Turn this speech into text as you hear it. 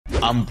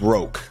I'm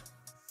broke.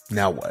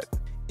 Now what?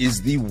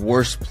 Is the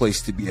worst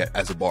place to be at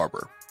as a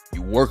barber.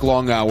 You work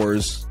long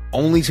hours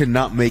only to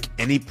not make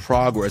any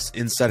progress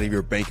inside of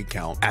your bank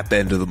account at the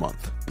end of the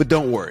month. But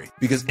don't worry,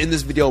 because in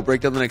this video, I'll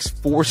break down the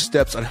next 4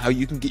 steps on how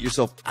you can get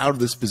yourself out of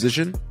this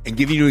position and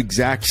give you an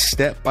exact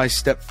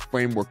step-by-step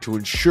framework to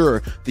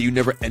ensure that you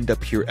never end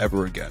up here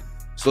ever again.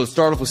 So let's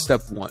start off with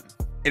step 1.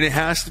 And it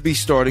has to be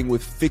starting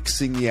with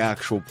fixing the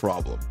actual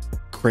problem.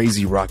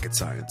 Crazy rocket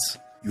science.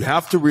 You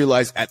have to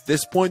realize at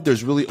this point,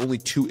 there's really only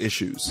 2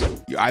 issues.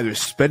 You're either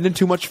spending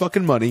too much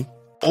fucking money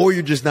or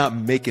you're just not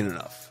making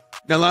enough.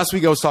 Now, last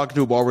week I was talking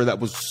to a barber that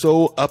was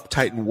so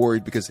uptight and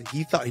worried because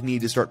he thought he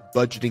needed to start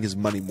budgeting his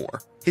money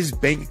more. His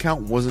bank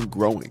account wasn't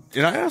growing.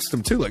 And I asked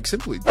him too, like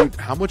simply, dude,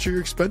 how much are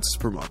your expenses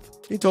per month?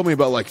 He told me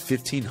about like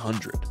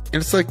 $1,500. And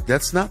it's like,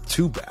 that's not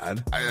too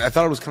bad. I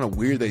thought it was kind of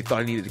weird that he thought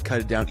he needed to cut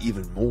it down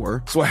even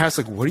more. So I asked,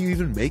 like, what are you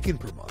even making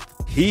per month?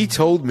 He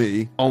told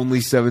me only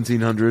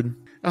 $1,700.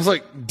 I was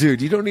like,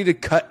 dude, you don't need to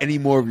cut any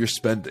more of your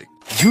spending.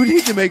 You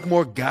need to make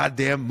more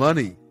goddamn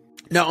money.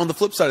 Now, on the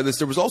flip side of this,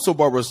 there was also a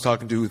barber I was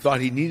talking to who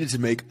thought he needed to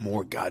make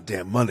more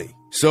goddamn money.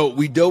 So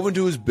we dove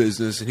into his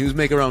business and he was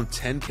making around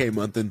 $10K a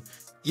month. And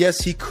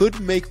yes, he could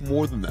make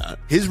more than that.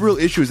 His real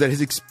issue is that his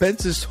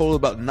expenses total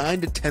about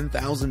 $9,000 to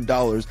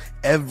 $10,000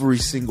 every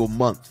single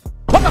month.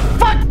 What the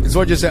fuck? And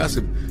so I just asked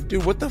him,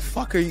 dude, what the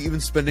fuck are you even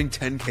spending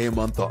 $10K a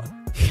month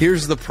on?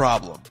 Here's the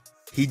problem.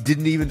 He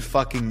didn't even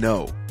fucking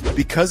know.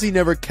 Because he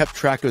never kept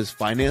track of his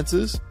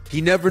finances,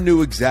 he never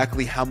knew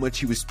exactly how much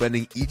he was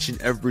spending each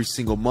and every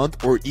single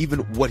month or even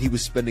what he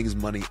was spending his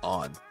money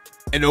on.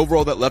 And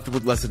overall, that left him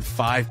with less than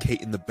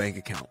 $5K in the bank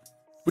account,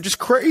 which is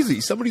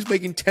crazy. Somebody's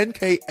making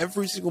 $10K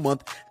every single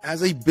month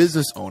as a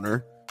business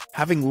owner,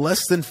 having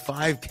less than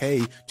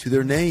 $5K to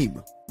their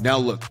name. Now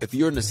look, if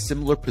you're in a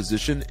similar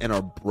position and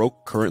are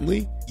broke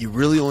currently, you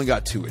really only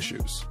got 2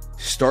 issues.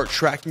 Start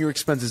tracking your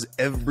expenses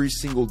every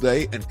single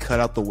day and cut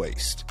out the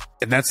waste.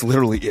 And that's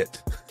literally it.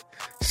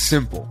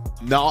 Simple.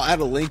 Now I'll add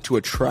a link to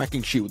a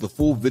tracking sheet with a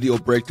full video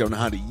breakdown on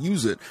how to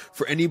use it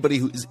for anybody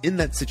who is in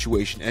that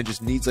situation and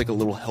just needs like a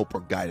little help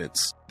or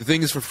guidance. The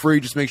thing is for free.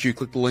 Just make sure you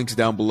click the links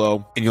down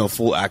below and you'll have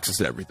full access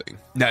to everything.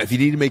 Now, if you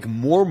need to make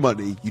more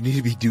money, you need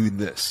to be doing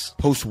this.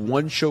 Post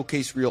 1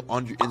 showcase reel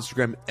on your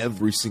Instagram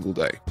every single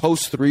day.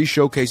 Post 3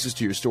 showcases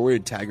to your story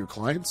and tag your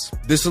clients.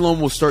 This alone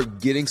will start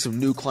getting some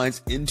new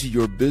clients into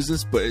your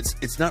business, but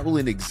it's not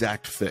really an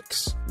exact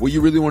fix. What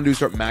you really want to do is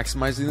start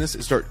maximizing this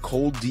is start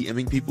cold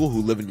DMing people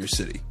who live in your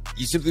city.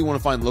 You simply want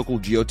to find local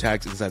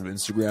geotags inside of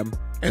Instagram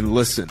and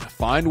listen,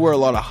 find where a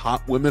lot of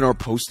hot women are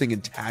posting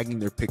and tagging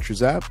their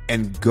pictures at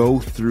and go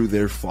through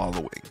their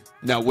following.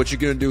 Now, what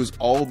you're going to do is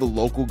all the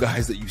local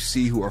guys that you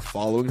see who are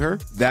following her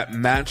that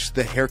match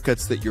the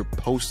haircuts that you're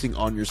posting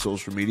on your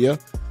social media,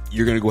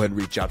 you're going to go ahead and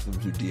reach out to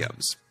them through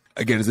DMs.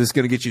 Again, is this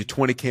going to get you to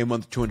 $20K a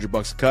month,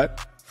 $200 a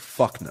cut?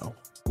 Fuck no.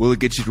 Will it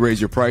get you to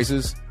raise your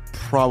prices?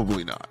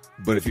 Probably not.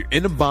 But if you're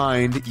in a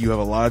bind, you have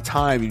a lot of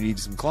time, you need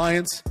some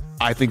clients,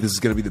 I think this is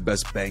going to be the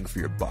best bang for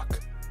your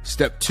buck.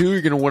 Step 2,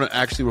 you're going to want to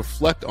actually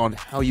reflect on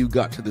how you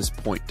got to this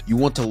point. You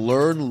want to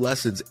learn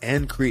lessons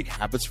and create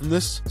habits from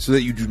this so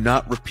that you do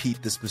not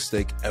repeat this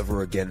mistake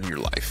ever again in your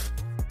life.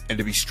 And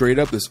to be straight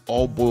up, this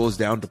all boils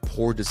down to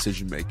poor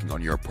decision making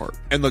on your part.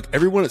 And look,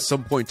 everyone at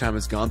some point in time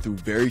has gone through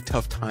very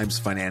tough times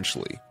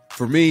financially.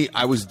 For me,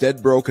 I was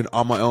dead broke and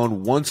on my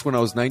own once when I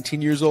was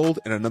 19 years old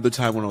and another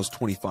time when I was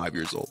 25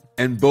 years old.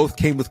 And both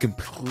came with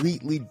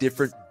completely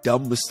different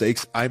dumb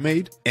mistakes I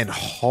made and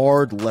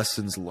hard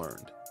lessons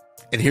learned.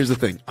 And here's the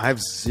thing, I have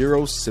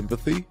zero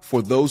sympathy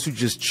for those who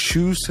just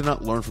choose to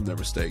not learn from their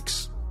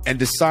mistakes and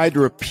decide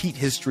to repeat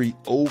history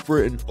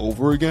over and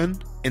over again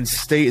and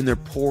stay in their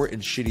poor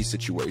and shitty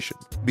situation.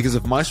 Because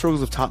if my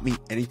struggles have taught me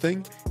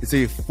anything, it's that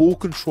you have full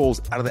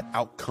controls out of the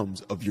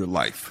outcomes of your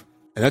life.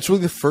 And that's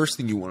really the first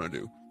thing you want to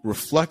do.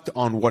 Reflect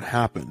on what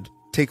happened.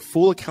 Take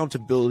full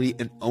accountability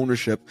and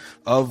ownership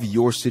of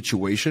your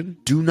situation.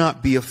 Do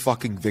not be a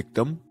fucking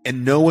victim.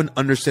 And know and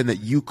understand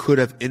that you could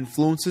have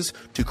influences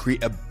to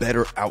create a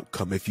better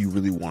outcome if you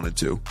really wanted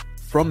to.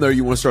 From there,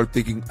 you want to start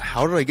thinking,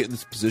 how did I get in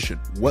this position?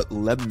 What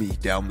led me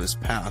down this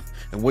path?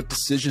 And what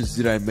decisions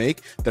did I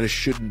make that I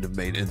shouldn't have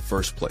made in the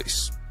first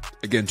place?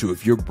 Again, too,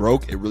 if you're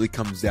broke, it really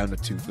comes down to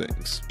 2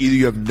 things. Either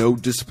you have no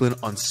discipline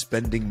on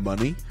spending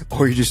money,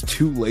 or you're just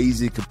too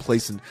lazy and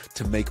complacent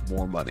to make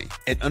more money.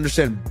 And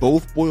understand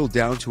both boil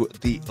down to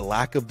the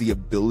lack of the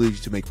ability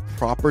to make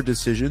proper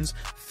decisions,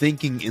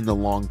 thinking in the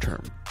long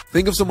term.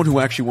 Think of someone who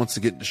actually wants to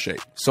get into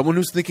shape. Someone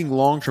who's thinking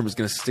long term is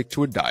going to stick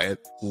to a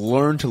diet,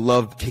 learn to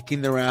love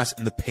kicking their ass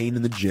in the pain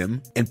in the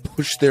gym, and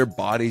push their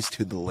bodies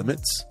to the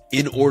limits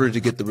in order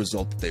to get the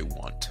result that they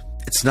want.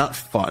 It's not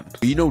fun.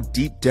 You know,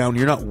 deep down,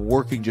 you're not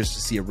working just to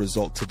see a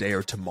result today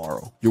or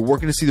tomorrow. You're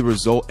working to see the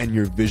result and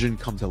your vision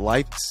come to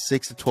life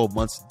 6 to 12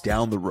 months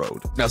down the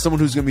road. Now,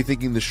 someone who's going to be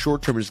thinking the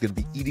short term is going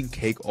to be eating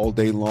cake all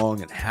day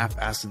long and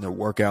half-assing their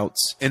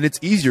workouts. And it's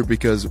easier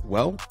because,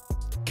 well,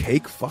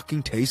 cake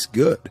fucking tastes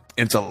good.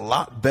 And it's a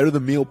lot better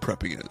than meal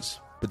prepping is.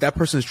 But that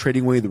person is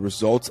trading away the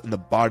results and the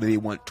body they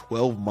want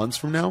 12 months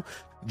from now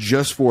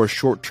just for a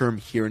short-term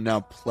here and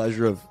now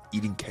pleasure of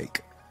eating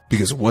cake.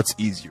 Because what's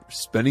easier,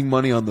 spending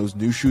money on those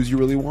new shoes you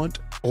really want,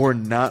 or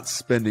not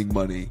spending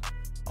money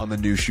on the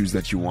new shoes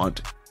that you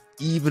want,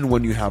 even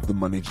when you have the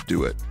money to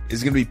do it?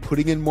 Is it going to be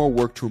putting in more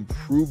work to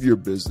improve your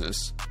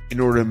business in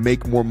order to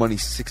make more money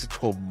 6 to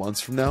 12 months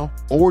from now,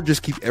 or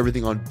just keep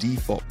everything on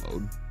default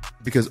mode?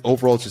 Because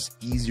overall, it's just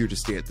easier to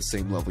stay at the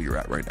same level you're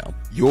at right now.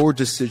 Your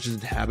decisions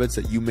and habits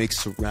that you make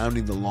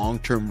surrounding the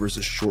long-term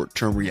versus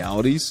short-term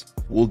realities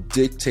will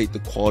dictate the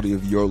quality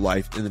of your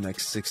life in the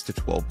next 6 to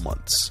 12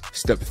 months.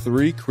 Step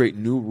 3, create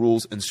new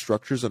rules and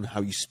structures on how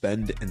you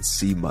spend and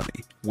see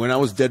money. When I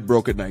was dead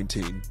broke at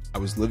 19, I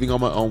was living on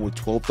my own with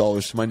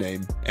 $12 to my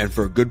name, and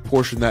for a good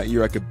portion that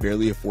year, I could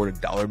barely afford a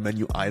 $1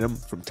 menu item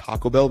from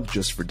Taco Bell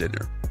just for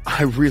dinner.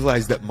 I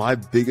realized that my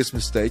biggest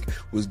mistake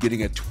was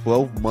getting a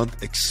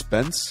 12-month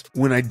expense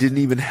when I didn't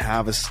even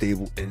have a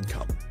stable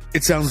income.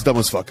 It sounds dumb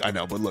as fuck, I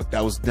know, but look,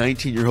 that was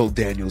 19-year-old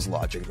Daniel's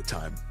logic at the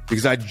time.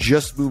 Because I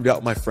just moved out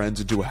with my friends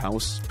into a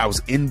house. I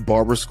was in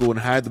barber school and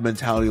I had the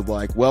mentality of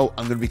like, well,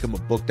 I'm going to become a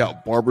booked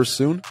out barber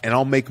soon, and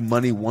I'll make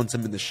money once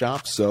I'm in the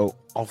shop, so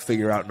I'll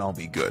figure it out and I'll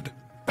be good.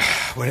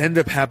 What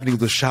ended up happening,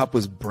 the shop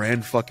was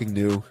brand fucking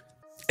new.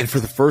 And for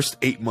the first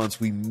 8 months,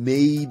 we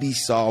maybe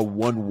saw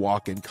one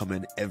walk-in come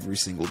in every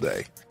single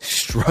day.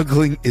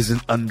 Struggling is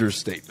an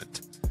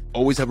understatement.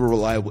 Always have a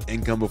reliable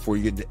income before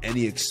you get into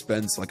any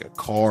expense like a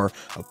car,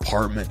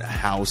 apartment, a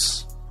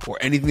house, or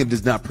anything that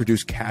does not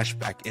produce cash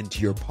back into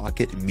your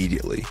pocket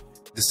immediately.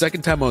 The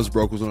second time I was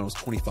broke was when I was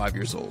 25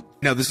 years old.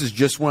 Now, this is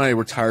just when I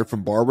retired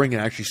from barbering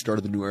and actually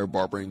started the New Era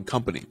Barbering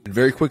Company. And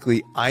very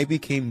quickly, I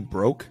became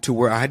broke to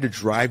where I had to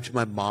drive to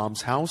my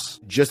mom's house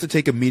just to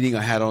take a meeting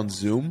I had on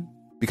Zoom,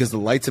 because the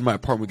lights in my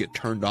apartment would get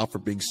turned off for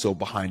being so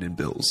behind in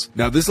bills.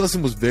 Now, this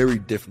lesson was very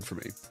different for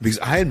me because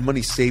I had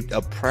money saved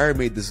up prior to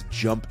made this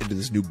jump into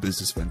this new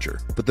business venture.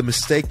 But the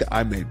mistake that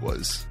I made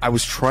was I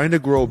was trying to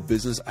grow a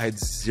business I had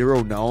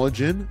zero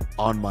knowledge in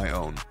on my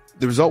own.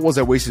 The result was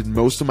I wasted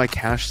most of my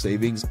cash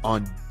savings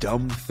on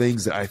dumb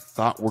things that I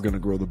thought were going to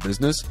grow the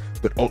business,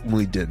 but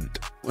ultimately didn't.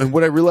 And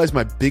what I realized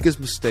my biggest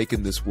mistake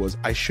in this was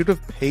I should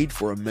have paid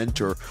for a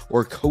mentor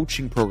or a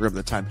coaching program at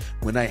the time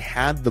when I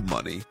had the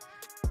money,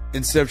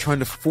 instead of trying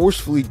to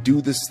forcefully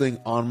do this thing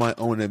on my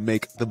own and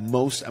make the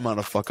most amount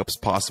of fuck ups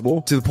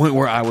possible to the point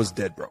where I was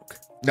dead broke.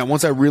 Now,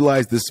 once I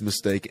realized this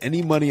mistake,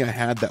 any money I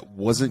had that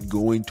wasn't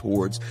going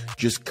towards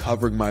just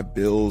covering my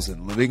bills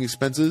and living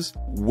expenses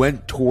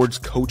went towards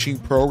coaching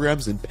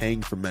programs and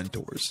paying for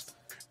mentors.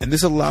 And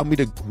this allowed me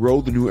to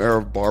grow the New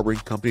Era Barbering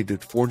Company to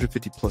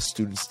 450 plus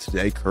students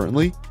today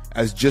currently.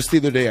 As just the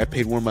other day, I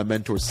paid one of my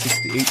mentors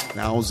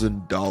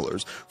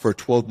 $68,000 for a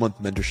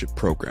 12-month mentorship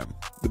program.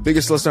 The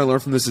biggest lesson I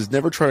learned from this is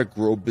never try to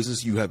grow a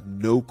business you have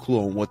no clue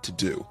on what to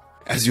do,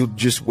 as you'll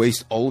just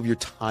waste all of your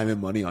time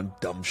and money on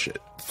dumb shit.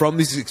 From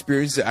these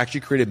experiences, I actually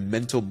created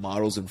mental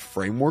models and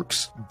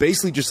frameworks,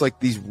 basically just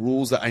like these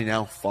rules that I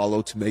now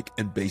follow to make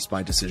and base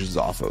my decisions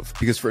off of.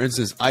 Because for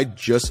instance, I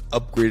just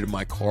upgraded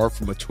my car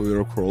from a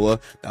Toyota Corolla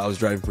that I was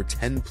driving for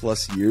 10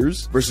 plus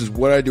years versus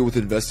what I do with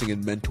investing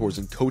in mentors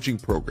and coaching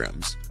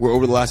programs, where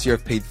over the last year,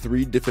 I've paid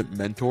 3 different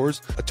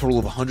mentors a total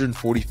of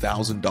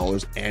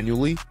 $140,000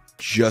 annually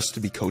just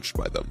to be coached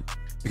by them.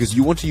 Because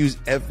you want to use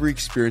every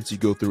experience you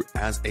go through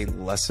as a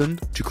lesson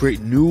to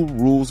create new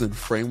rules and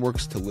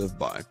frameworks to live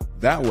by.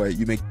 That way,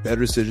 you make better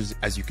decisions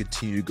as you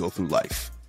continue to go through life.